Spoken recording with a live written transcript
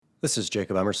This is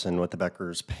Jacob Emerson with the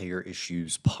Becker's Payer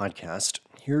Issues Podcast.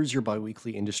 Here's your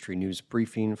biweekly industry news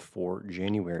briefing for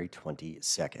January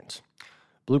 22nd.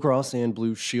 Blue Cross and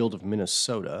Blue Shield of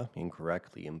Minnesota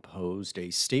incorrectly imposed a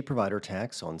state provider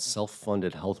tax on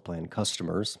self-funded health plan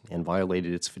customers and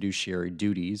violated its fiduciary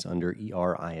duties under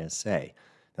ERISA.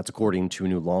 That's according to a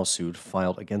new lawsuit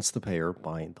filed against the payer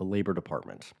by the Labor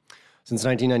Department. Since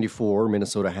 1994,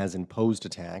 Minnesota has imposed a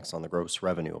tax on the gross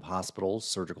revenue of hospitals,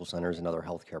 surgical centers, and other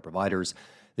healthcare providers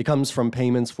that comes from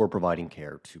payments for providing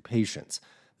care to patients.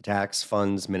 The tax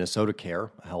funds Minnesota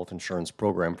Care, a health insurance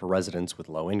program for residents with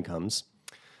low incomes.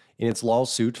 In its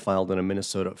lawsuit filed in a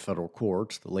Minnesota federal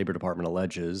court, the Labor Department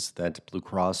alleges that Blue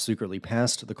Cross secretly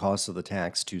passed the cost of the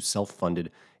tax to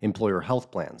self-funded employer health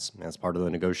plans as part of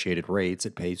the negotiated rates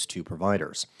it pays to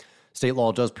providers. State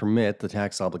law does permit the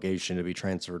tax obligation to be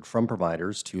transferred from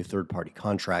providers to third-party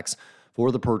contracts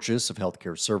for the purchase of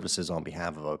healthcare services on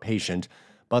behalf of a patient,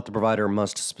 but the provider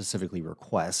must specifically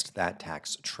request that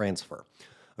tax transfer.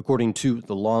 According to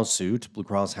the lawsuit, Blue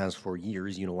Cross has for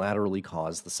years unilaterally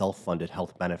caused the self-funded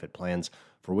health benefit plans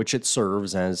for which it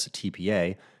serves as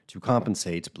TPA to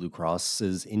compensate Blue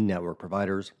Cross's in-network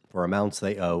providers for amounts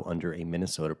they owe under a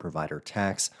Minnesota provider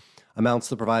tax, amounts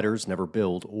the providers never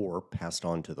billed or passed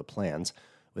on to the plans,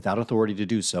 without authority to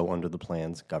do so under the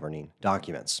plan's governing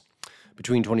documents.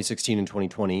 Between 2016 and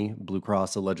 2020, Blue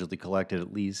Cross allegedly collected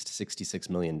at least $66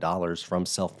 million from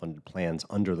self-funded plans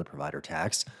under the provider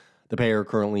tax. The payer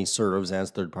currently serves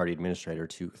as third-party administrator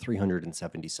to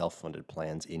 370 self-funded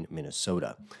plans in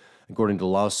Minnesota. According to the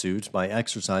lawsuit, by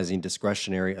exercising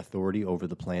discretionary authority over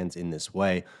the plans in this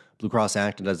way, Blue Cross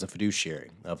acted as a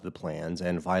fiduciary of the plans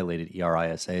and violated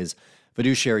ERISA's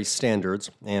fiduciary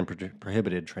standards and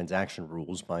prohibited transaction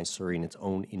rules by asserting its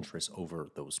own interests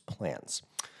over those plans.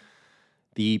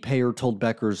 The payer told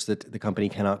Becker's that the company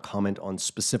cannot comment on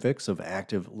specifics of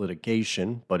active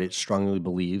litigation, but it strongly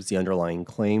believes the underlying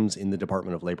claims in the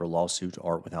Department of Labor lawsuit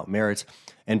are without merit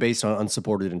and based on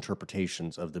unsupported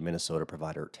interpretations of the Minnesota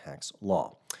provider tax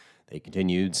law. They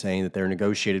continued, saying that their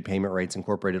negotiated payment rates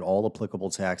incorporated all applicable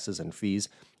taxes and fees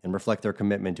and reflect their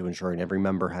commitment to ensuring every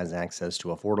member has access to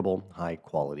affordable,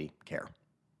 high-quality care.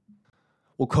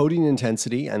 Well, coding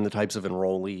intensity and the types of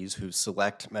enrollees who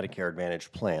select Medicare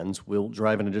Advantage plans will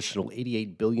drive an additional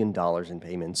 $88 billion in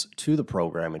payments to the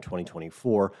program in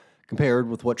 2024, compared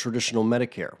with what traditional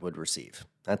Medicare would receive.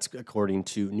 That's according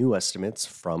to new estimates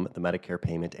from the Medicare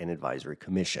Payment and Advisory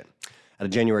Commission. At a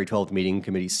January 12th meeting,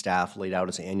 committee staff laid out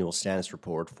its annual status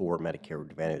report for Medicare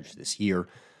Advantage this year.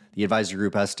 The advisory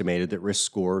group estimated that risk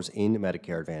scores in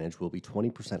Medicare Advantage will be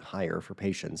 20% higher for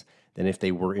patients than if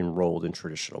they were enrolled in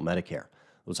traditional Medicare.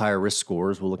 Those higher risk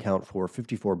scores will account for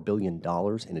 $54 billion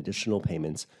in additional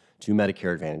payments to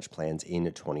Medicare Advantage plans in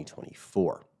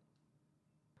 2024.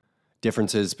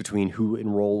 Differences between who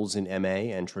enrolls in MA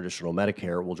and traditional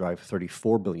Medicare will drive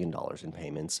 $34 billion in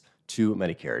payments to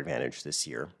Medicare Advantage this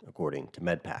year, according to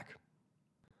MedPAC.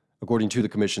 According to the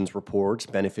Commission's report,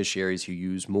 beneficiaries who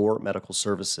use more medical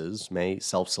services may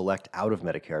self-select out of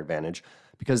Medicare Advantage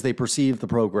because they perceive the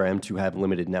program to have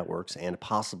limited networks and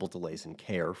possible delays in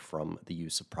care from the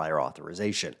use of prior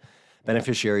authorization.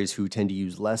 Beneficiaries who tend to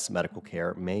use less medical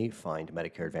care may find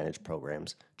Medicare Advantage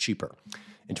programs cheaper.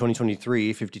 In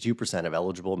 2023, 52% of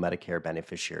eligible Medicare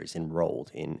beneficiaries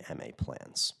enrolled in MA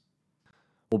plans.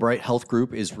 Well, Bright Health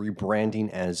Group is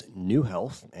rebranding as New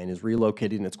Health and is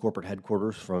relocating its corporate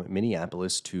headquarters from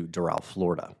Minneapolis to Doral,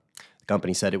 Florida. The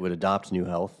company said it would adopt New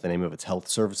Health, the name of its health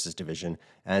services division,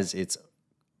 as its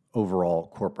overall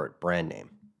corporate brand name.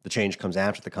 The change comes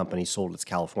after the company sold its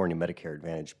California Medicare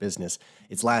Advantage business,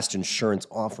 its last insurance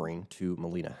offering, to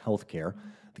Molina Healthcare.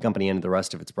 The company ended the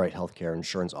rest of its Bright Healthcare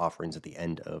insurance offerings at the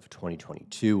end of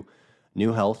 2022.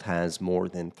 New Health has more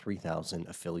than 3,000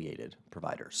 affiliated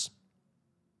providers.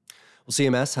 Well,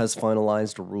 CMS has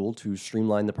finalized a rule to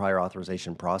streamline the prior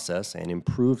authorization process and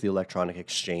improve the electronic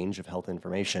exchange of health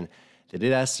information that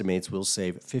it estimates will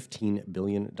save $15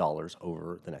 billion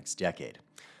over the next decade.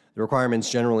 The requirements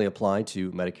generally apply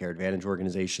to Medicare Advantage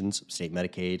organizations, state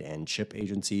Medicaid and CHIP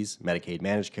agencies, Medicaid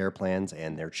managed care plans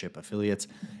and their CHIP affiliates,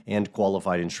 and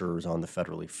qualified insurers on the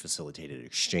federally facilitated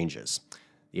exchanges.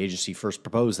 The agency first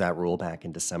proposed that rule back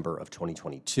in December of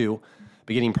 2022.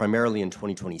 Beginning primarily in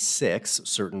 2026,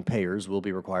 certain payers will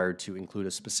be required to include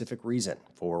a specific reason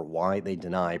for why they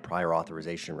deny prior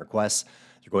authorization requests.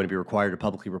 They're going to be required to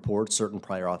publicly report certain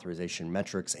prior authorization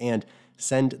metrics and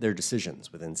send their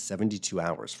decisions within 72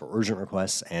 hours for urgent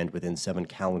requests and within 7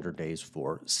 calendar days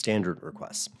for standard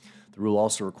requests. The rule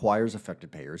also requires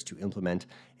affected payers to implement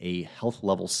a Health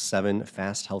Level 7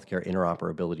 fast healthcare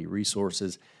interoperability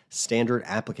resources standard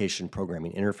application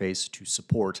programming interface to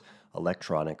support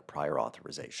electronic prior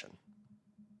authorization.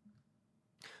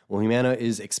 Well, Humana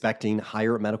is expecting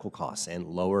higher medical costs and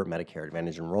lower Medicare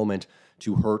Advantage enrollment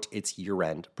to hurt its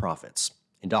year-end profits.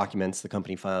 In documents the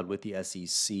company filed with the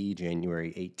SEC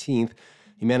January 18th,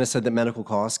 Humana said that medical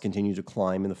costs continued to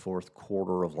climb in the fourth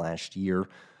quarter of last year.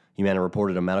 Humana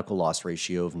reported a medical loss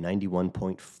ratio of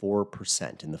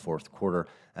 91.4% in the fourth quarter.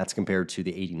 That's compared to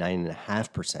the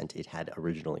 89.5% it had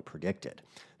originally predicted.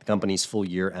 The company's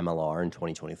full-year MLR in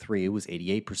 2023 was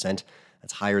 88%.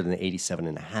 That's higher than the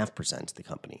 87.5% the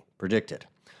company predicted.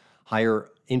 Higher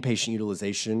inpatient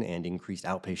utilization and increased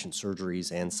outpatient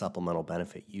surgeries and supplemental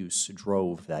benefit use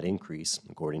drove that increase,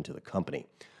 according to the company.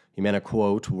 Humana,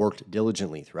 quote, worked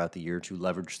diligently throughout the year to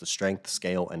leverage the strength,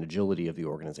 scale, and agility of the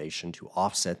organization to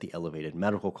offset the elevated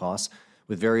medical costs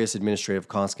with various administrative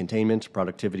cost containment,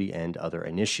 productivity, and other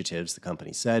initiatives, the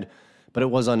company said, but it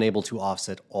was unable to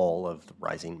offset all of the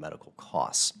rising medical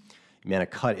costs. Humana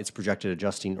cut its projected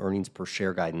adjusting earnings per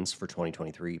share guidance for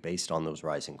 2023 based on those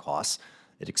rising costs.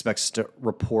 It expects to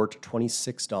report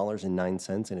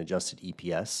 $26.09 in adjusted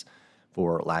EPS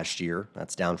for last year.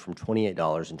 That's down from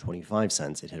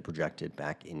 $28.25 it had projected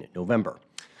back in November.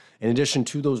 In addition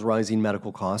to those rising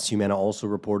medical costs, Humana also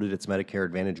reported its Medicare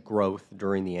Advantage growth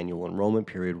during the annual enrollment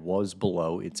period was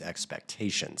below its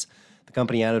expectations. The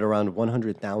company added around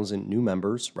 100,000 new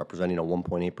members, representing a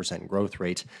 1.8% growth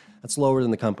rate. That's lower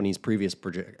than the company's previous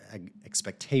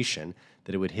expectation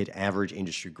that it would hit average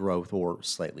industry growth or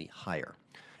slightly higher.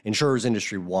 Insurers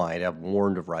industry-wide have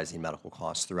warned of rising medical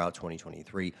costs throughout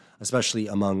 2023, especially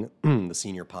among the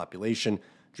senior population,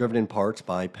 driven in part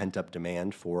by pent-up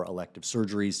demand for elective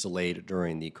surgeries delayed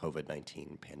during the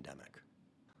COVID-19 pandemic.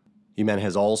 Humana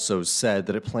has also said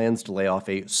that it plans to lay off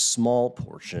a small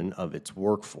portion of its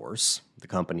workforce. The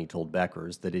company told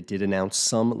Becker's that it did announce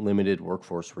some limited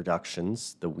workforce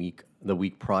reductions the week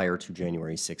prior to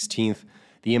January 16th.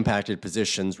 The impacted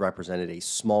positions represented a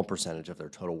small percentage of their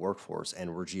total workforce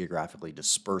and were geographically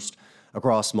dispersed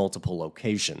across multiple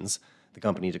locations. The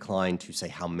company declined to say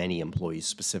how many employees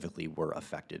specifically were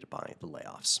affected by the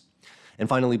layoffs. And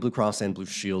finally, Blue Cross and Blue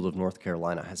Shield of North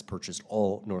Carolina has purchased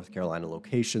all North Carolina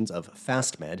locations of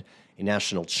FastMed, a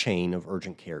national chain of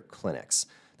urgent care clinics.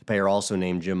 The payer also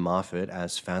named Jim Moffitt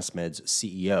as FastMed's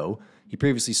CEO. He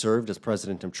previously served as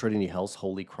president of Trinity Health's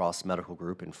Holy Cross Medical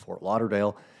Group in Fort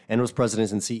Lauderdale and was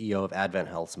president and CEO of Advent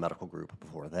Health's medical group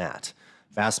before that.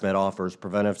 FastMed offers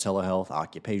preventive telehealth,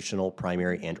 occupational,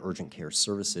 primary, and urgent care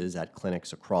services at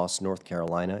clinics across North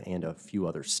Carolina and a few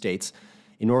other states.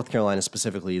 In North Carolina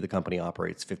specifically, the company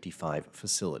operates 55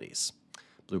 facilities.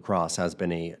 Blue Cross has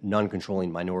been a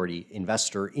non-controlling minority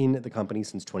investor in the company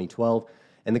since 2012,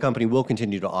 and the company will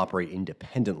continue to operate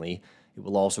independently. It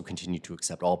will also continue to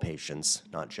accept all patients,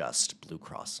 not just Blue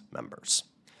Cross members.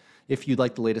 If you'd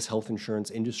like the latest health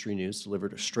insurance industry news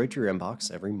delivered straight to your inbox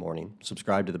every morning,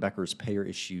 subscribe to the Becker's Payer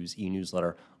Issues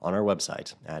e-newsletter on our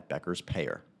website at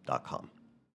beckerspayer.com.